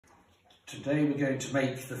Today we're going to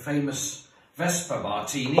make the famous Vesper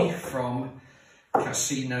martini from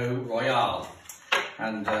Casino Royale.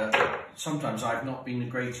 And sometimes I've not been a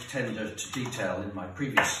great attender to detail in my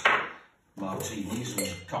previous martinis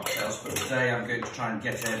and cocktails, but today I'm going to try and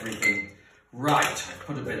get everything right. I've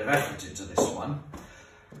put a bit of effort into this one.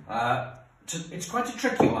 It's quite a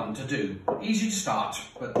tricky one to do. Easy to start,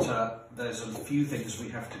 but there's a few things we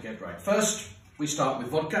have to get right. First, we start with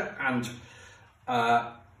vodka, and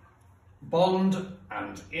Bond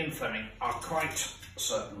and Ian Fleming are quite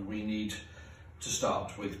certain we need to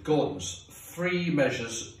start with Gordon's. 3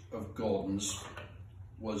 measures of Gordon's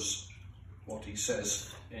was what he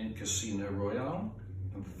says in Casino Royale,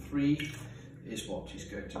 and 3 is what he's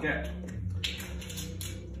going to get.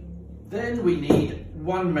 Then we need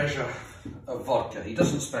 1 measure of vodka. He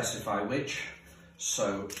doesn't specify which,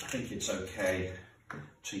 so I think it's okay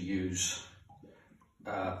to use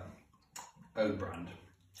own brand.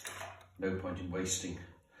 No point in wasting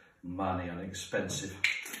money on expensive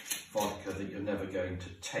vodka that you're never going to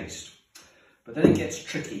taste. But then it gets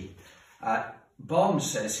tricky. Bond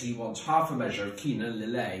says he wants half a measure of Quina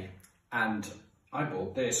Lillet, and I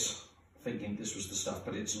bought this thinking this was the stuff,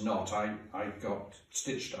 but it's not. I got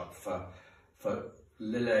stitched up for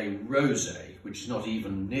Lillet Rosé, which is not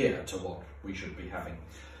even near to what we should be having.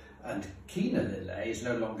 And Quina Lillet is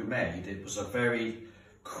no longer made. It was a very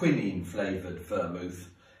quinine flavoured vermouth.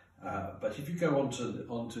 But if you go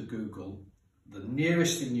onto Google, the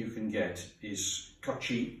nearest thing you can get is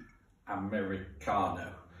Cocchi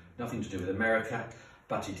Americano. Nothing to do with America,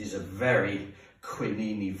 but it is a very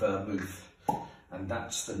quinine vermouth. And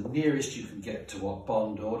that's the nearest you can get to what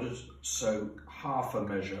Bond ordered, so half a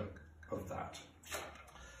measure of that.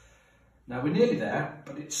 Now we're nearly there,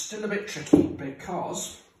 but it's still a bit tricky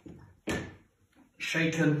because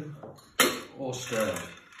shaken or stirred.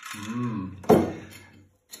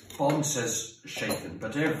 Bond says shaken,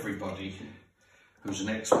 but everybody who's an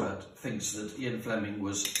expert thinks that Ian Fleming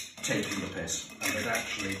was taking the piss, and that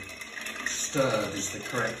actually stirred is the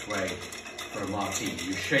correct way for a martini.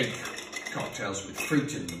 You shake cocktails with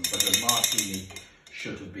fruit in them, but a martini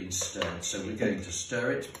should have been stirred. So we're going to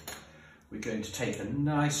stir it. We're going to take a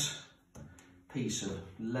nice piece of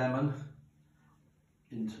lemon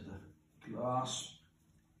into the glass,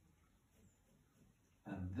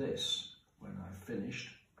 and this, when I've finished,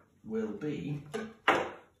 will be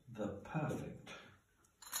the perfect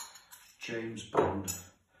James Bond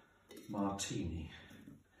martini,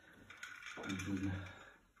 even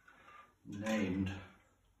named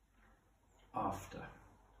after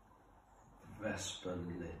Vesper.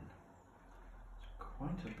 It's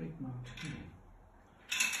quite a big martini.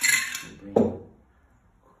 It will be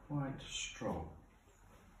quite strong.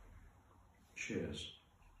 Cheers.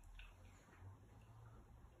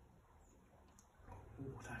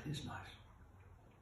 Oh, that is nice.